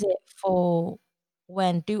 how is it for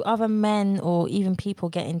when do other men or even people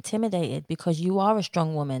get intimidated because you are a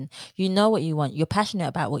strong woman? You know what you want. You're passionate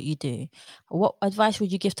about what you do. What advice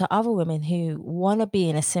would you give to other women who want to be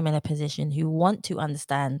in a similar position, who want to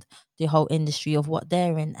understand the whole industry of what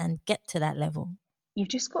they're in and get to that level? You've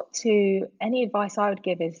just got to, any advice I would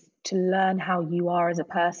give is to learn how you are as a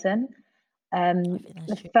person. I think that's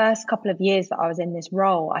The true. first couple of years that I was in this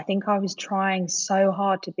role, I think I was trying so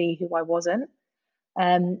hard to be who I wasn't.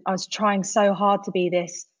 I was trying so hard to be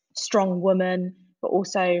this strong woman, but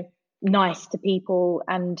also nice to people.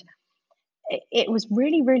 And it was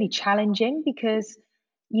really, really challenging because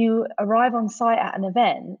you arrive on site at an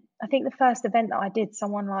event. I think the first event that I did,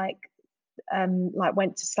 someone like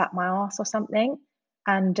went to slap my ass or something,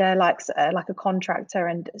 and like a contractor.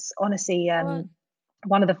 And honestly, What?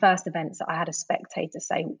 one of the first events that I had a spectator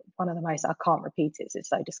say one of the most, I can't repeat it, it's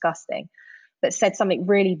so disgusting, but said something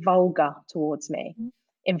really vulgar towards me Mm,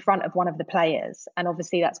 in front of one of the players. And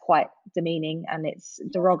obviously that's quite demeaning and it's yeah,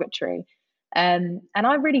 derogatory. And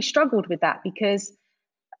I really struggled with that because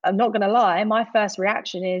I'm not going to lie, my first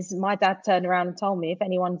reaction is my dad turned around and told me if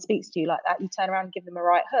anyone speaks to you like that, you turn around and give them a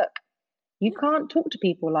right hook. You yeah, can't talk to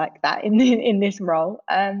people like that in this role.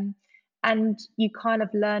 And you kind of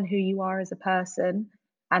learn who you are as a person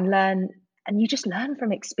and learn, and you just learn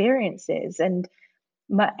from experiences. And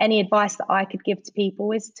any advice that I could give to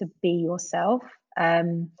people is to be yourself. yeah,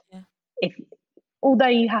 If although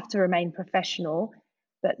you have to remain professional,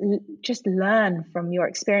 but just learn from your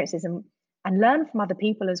experiences and learn from other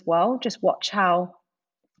people as well. Just watch how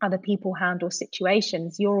other people handle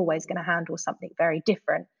situations. You're always going to handle something very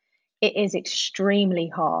different. It is extremely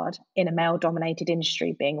hard in a male dominated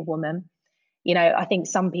industry being a woman. I think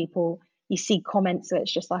some people, you see comments that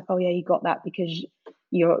it's just like, oh yeah, you got that because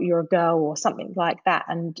you're a girl or something like that.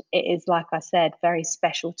 And it is, like I said, very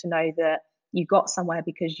special to know that you got somewhere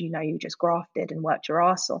because you just grafted and worked your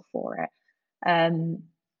ass off for it. Um,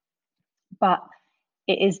 but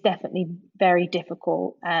it is definitely very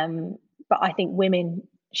difficult. But I think women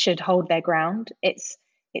should hold their ground. It's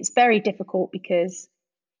very difficult because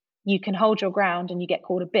you can hold your ground and you get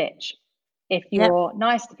called a bitch. If yep, you're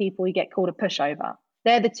nice to people, you get called a pushover.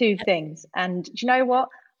 They're the two yep. things. And do you know what?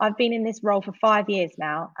 I've been in this role for 5 years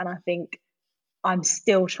now, and I think I'm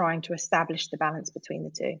still trying to establish the balance between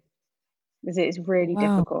the two because it is Oh, really wow.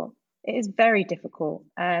 difficult. It is very difficult.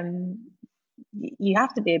 You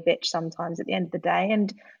have to be a bitch sometimes at the end of the day.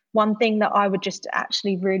 And one thing that I would just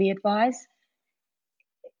actually really advise,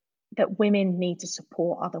 that women need to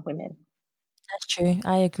support other women. That's true.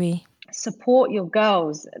 I agree. Support your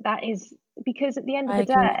girls. That is because at the end of I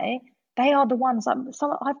the agree. day, they are the ones.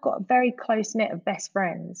 I've got a very close knit of best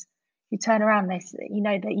friends. You turn around,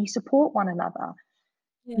 that you support one another,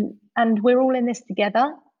 Yeah. and we're all in this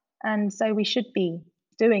together. And so we should be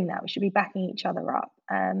doing that. We should be backing each other up.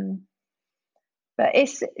 But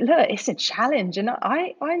it's a challenge, and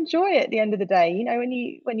I enjoy it at the end of the day.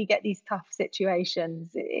 When you get these tough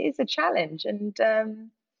situations, it is a challenge, and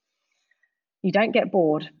you don't get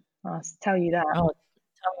bored. I'll tell you that. Oh,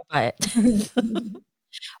 tell me about it.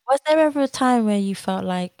 Was there ever a time where you felt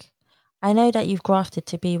like, I know that you've grafted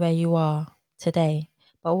to be where you are today,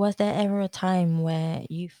 but was there ever a time where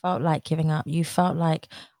you felt like giving up? You felt like,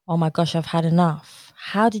 oh my gosh, I've had enough.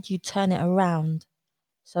 How did you turn it around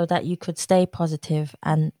so that you could stay positive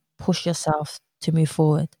and push yourself to move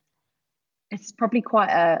forward? It's probably quite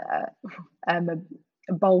a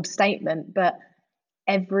bold statement, but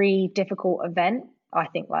every difficult event, I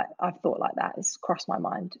think, like I've thought like that, has crossed my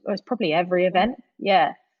mind. Or it's probably every Yeah. event,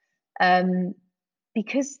 yeah. Um,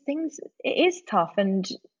 because it is tough, and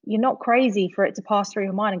you're not crazy for it to pass through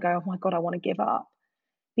your mind and go, oh my god, I want to give up,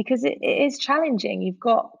 because it is challenging.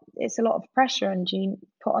 It's a lot of pressure, and you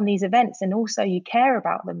put on these events, and also you care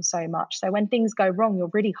about them so much. So when things go wrong, you're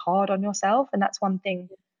really hard on yourself, and that's one thing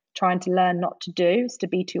trying to learn not to do, is to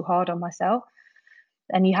be too hard on myself.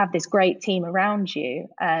 And you have this great team around you.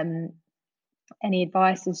 Any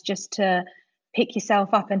advice is just to pick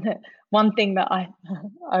yourself up. And one thing that I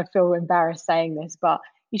feel embarrassed saying this, but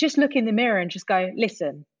you just look in the mirror and just go,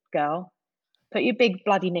 listen, girl, put your big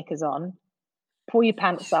bloody knickers on, pull your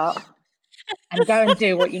pants up, and go and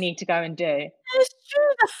do what you need to go and do. It's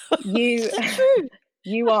true though. You It's the truth.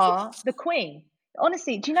 you are the queen.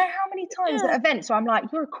 Honestly, do you know how many times Yeah, at events where I'm like,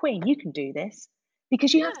 you're a queen, you can do this?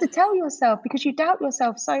 Because you have to yeah. tell yourself, because you doubt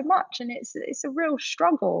yourself so much, and it's a real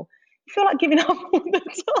struggle. You feel like giving up all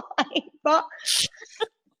the time, but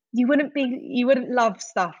you wouldn't love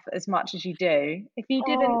stuff as much as you do if you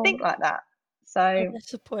didn't think Oh, like that. So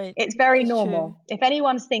that's the point. it's That very is true. normal. If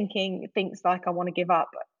anyone's thinks like I want to give up,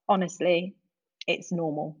 honestly, it's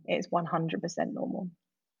normal. It's 100% normal.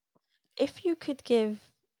 If you could give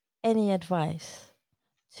any advice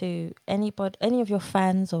to anybody, any of your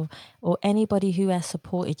fans or anybody who has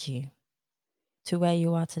supported you to where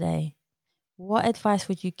you are today, what advice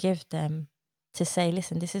would you give them to say,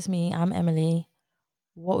 listen, this is me, I'm Emily.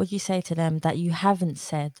 What would you say to them that you haven't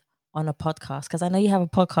said on a podcast? Because I know you have a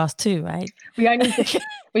podcast too, right? We only just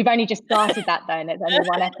we've only just started that though, and it's only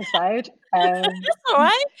one episode. That's all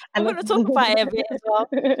right. I'm going to talk about it a bit as well.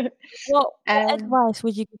 and What advice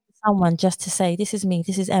would you give to someone just to say, this is me,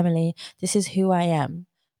 this is Emily, this is who I am,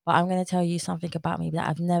 but I'm going to tell you something about me that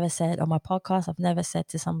I've never said on my podcast, I've never said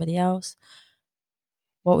to somebody else.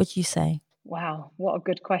 What would you say? wow, what a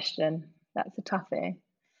good question. That's a toughie.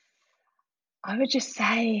 I would just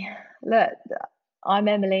say, look, I'm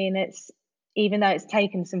Emily, and it's even though it's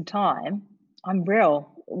taken some time, I'm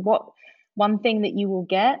real. What one thing that you will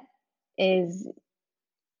get is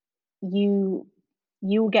you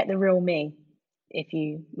you will get the real me if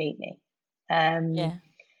you meet me. Um, Yeah.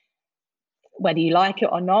 Whether you like it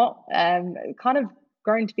or not, kind of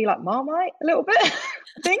growing to be like Marmite a little bit,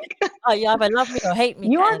 I think. Oh, you either love me or hate me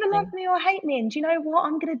You kind of either love thing. me or hate me, and do you know what?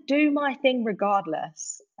 I'm going to do my thing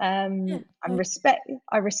regardless. Yeah. I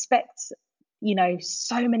respect,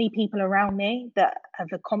 so many people around me that have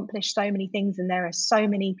accomplished so many things, and there are so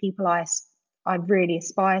many people I really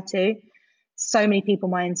aspire to. So many people,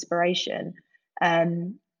 my inspiration.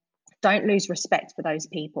 Um, don't lose respect for those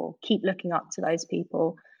people. Keep looking up to those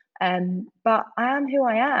people. But I am who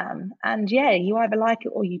I am, and yeah, you either like it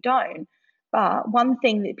or you don't. But one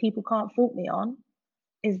thing that people can't fault me on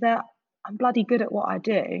is that I'm bloody good at what I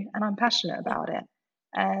do, and I'm passionate Yeah. about it.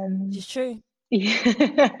 Which Um, is true.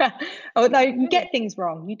 yeah. Although you True. get things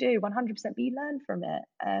wrong, you do 100%, but you learn from it.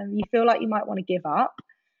 You feel like you might want to give up,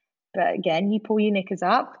 but again, you pull your knickers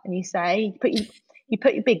up and you say, you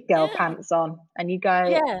put your big girl Yeah. pants on, and you go,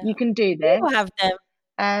 Yeah. you can do We all this. have them.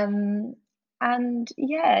 Um, and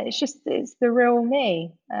yeah, it's the real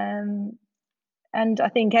me. And I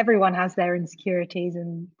think everyone has their insecurities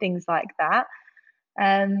and things like that.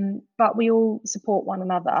 But we all support one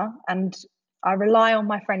another, and I rely on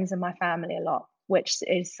my friends and my family a lot, which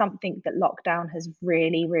is something that lockdown has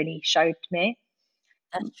really, really showed me.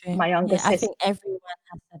 That's true. My younger Yeah, I sister, think everyone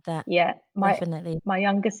has said that. yeah, Definitely. my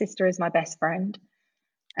younger sister is my best friend,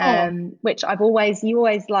 Oh, which you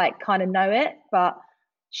always like kind of know it, but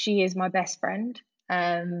she is my best friend.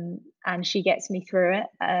 And she gets me through it.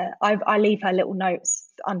 I leave her little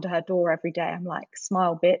notes under her door every day. I'm like,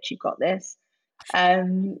 smile, bitch, you got this.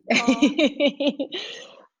 Um, oh,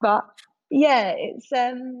 but yeah, it's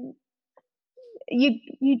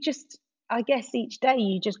you just, I guess each day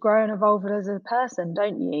you just grow and evolve as a person,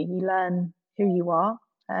 don't you? You learn who you are.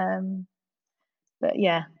 Um, but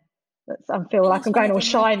yeah, I I feel think like that's I'm one going of all the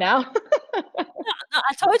shy nicest. now. No,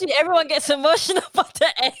 I told you everyone gets emotional by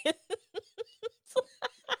the end.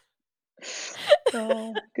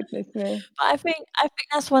 Oh, goodness me. But I think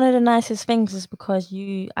that's one of the nicest things is because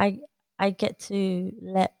I get to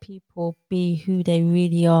let people be who they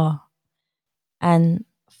really are. And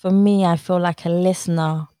for me, I feel like a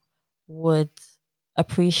listener would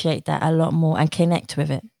appreciate that a lot more and connect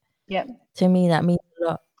with it. Yeah. To me, that means a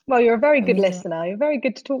lot. Well, you're a very It good means a lot. listener. You're very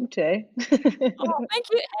good to talk to. Oh, thank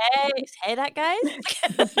you. Hey, say that, guys.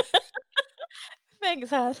 Thanks,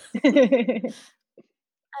 Haz. Um,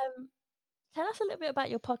 Tell us a little bit about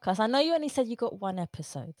your podcast. I know you only said you got one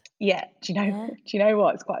episode. Yeah. Yeah. Do you know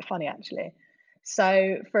what? It's quite funny actually.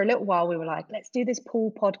 So for a little while we were like, let's do this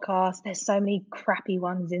pool podcast. There's so many crappy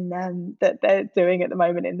ones in them that they're doing at the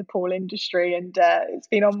moment in the pool industry, and it's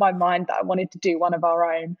been on my mind that I wanted to do one of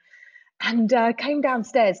our own. And came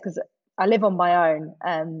downstairs because I live on my own,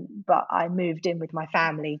 but I moved in with my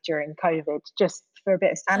family during COVID just for a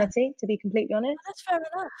bit of Yeah. sanity, to be completely honest. That's fair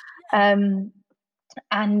enough. Yeah. Um,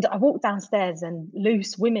 and I walked downstairs and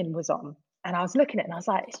Loose Women was on. And I was looking at it and I was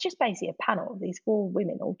like, it's just basically a panel of these four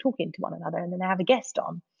women all talking to one another, and then they have a guest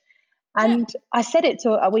on. Yeah. And I said it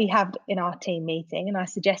to, we had in our team meeting, and I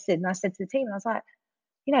suggested, and I said to the team, and I was like,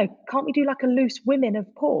 can't we do like a Loose Women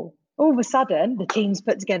of pool? all of a sudden the team's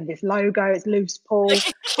put together this logo, it's loose pool. I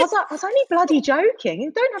was like, I was only bloody joking.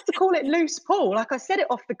 You don't have to call it loose pool. Like, I said it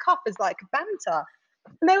off the cuff as like banter.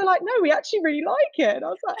 And they were like, no, we actually really like it. And I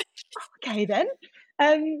was like, okay then.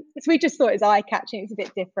 So we just thought it was eye-catching. It's a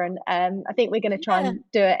bit different. I think we're going to try and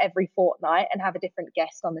do it every fortnight and have a different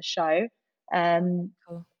guest on the show.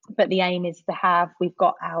 Cool. But the aim is to have, we've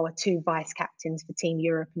got our 2 vice captains for Team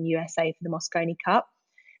Europe and USA for the Mosconi Cup.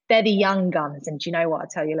 They're the young guns. And do you know what? I'll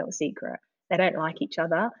tell you a little secret. They don't like each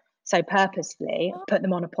other. So purposefully put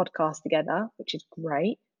them on a podcast together, which is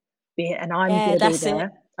great. And I'm going to be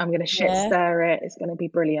there. I'm going to shit stir it. It's going to be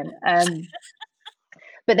brilliant.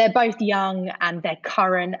 But they're both young and they're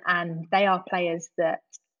current, and they are players that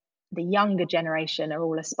the younger generation are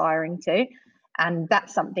all aspiring to. And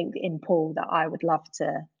that's something in pool that I would love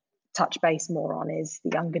to touch base more on, is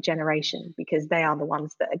the younger generation, because they are the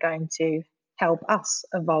ones that are going to help us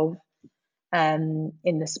evolve in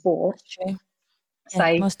the sport. That's true. So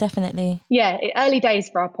yeah, most definitely. Yeah, early days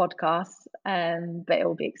for our podcast, but it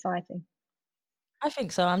will be exciting. I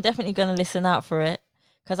think so. I'm definitely going to listen out for it,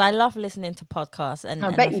 because I love listening to podcasts, and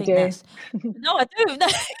I bet I you think do. No, I do.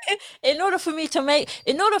 In order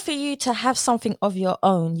for you to have something of your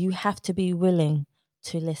own, you have to be willing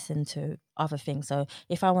to listen to other things. So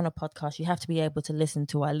if I want a podcast, you have to be able to listen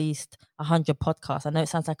to at least 100 podcasts. I know it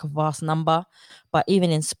sounds like a vast number, but even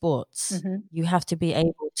in sports, you have to be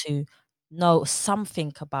able to know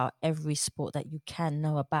something about every sport that you can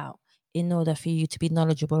know about, in order for you to be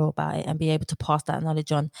knowledgeable about it and be able to pass that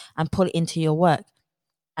knowledge on and put it into your work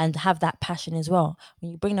and have that passion as well.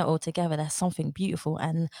 When you bring that all together, that's something beautiful,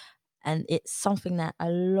 and it's something that a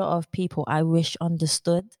lot of people, I wish,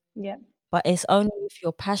 understood. Yeah. But it's only if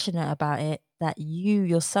you're passionate about it that you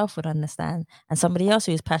yourself would understand, and somebody else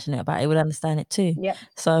who is passionate about it would understand it too. Yeah.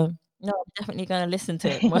 So no, I'm definitely going to listen to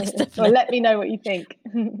it. Most definitely. Well, let me know what you think.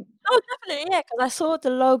 Oh, definitely, yeah. Because I saw the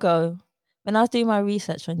logo when I was doing my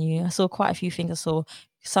research on you. I saw quite a few things. I saw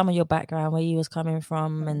some of your background, where you was coming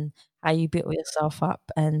from, and how you built yourself up,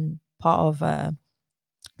 and part of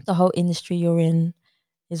the whole industry you're in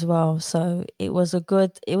as well. So it was a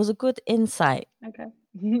good insight. Okay.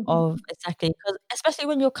 Of exactly, because especially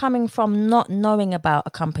when you're coming from not knowing about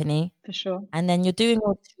a company, for sure, and then you're doing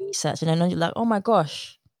all this research, and then you're like, oh my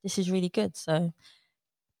gosh, this is really good. So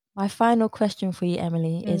my final question for you,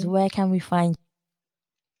 Emily, is where can we find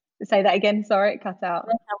you? Say that again. Sorry, it cut out.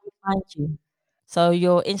 Where can we find you? So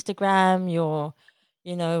your Instagram, your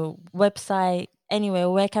website, anywhere.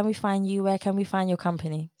 Where can we find you? Where can we find your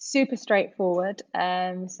company? Super straightforward.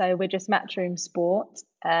 So we're just Matchroom Sport,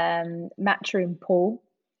 Matchroom Pool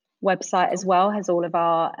website as well, has all of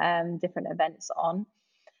our different events on.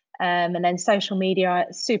 And then social media,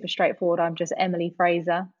 super straightforward. I'm just Emily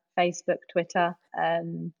Frazer, Facebook, Twitter,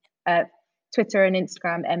 Twitter and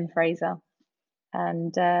Instagram, M Frazer.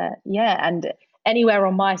 And and anywhere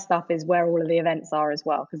on my stuff is where all of the events are as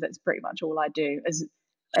well, because that's pretty much all I do.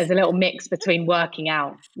 As a little mix between working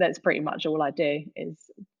out, that's pretty much all I do, is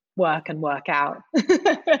work and work out.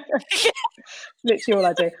 Literally all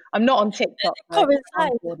I do. I'm not on TikTok. I'm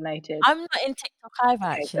coordinated. I'm not in TikTok either,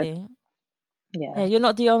 actually. Yeah, you're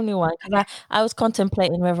not the only one. Because I was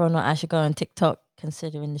contemplating whether or not I should go on TikTok,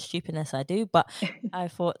 considering the stupidness I do. But I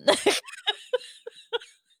thought, but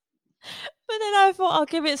then I thought I'll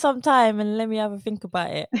give it some time and let me have a think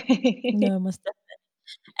about it. No, most definitely.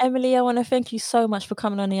 Emily, I want to thank you so much for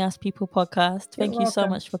coming on the Ask People podcast. Thank you so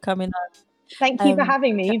much for coming on. Thank you for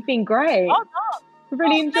having me. You've been great. Oh, no.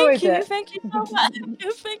 Really enjoyed it. Thank you so much.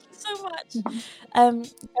 Thank you so much.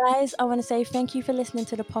 Guys, I want to say thank you for listening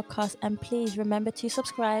to the podcast, and please remember to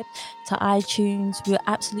subscribe to iTunes. We're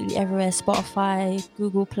absolutely everywhere. Spotify,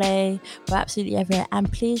 Google Play, we're absolutely everywhere.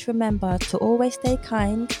 And please remember to always stay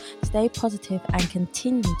kind, stay positive, and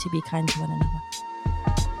continue to be kind to one another.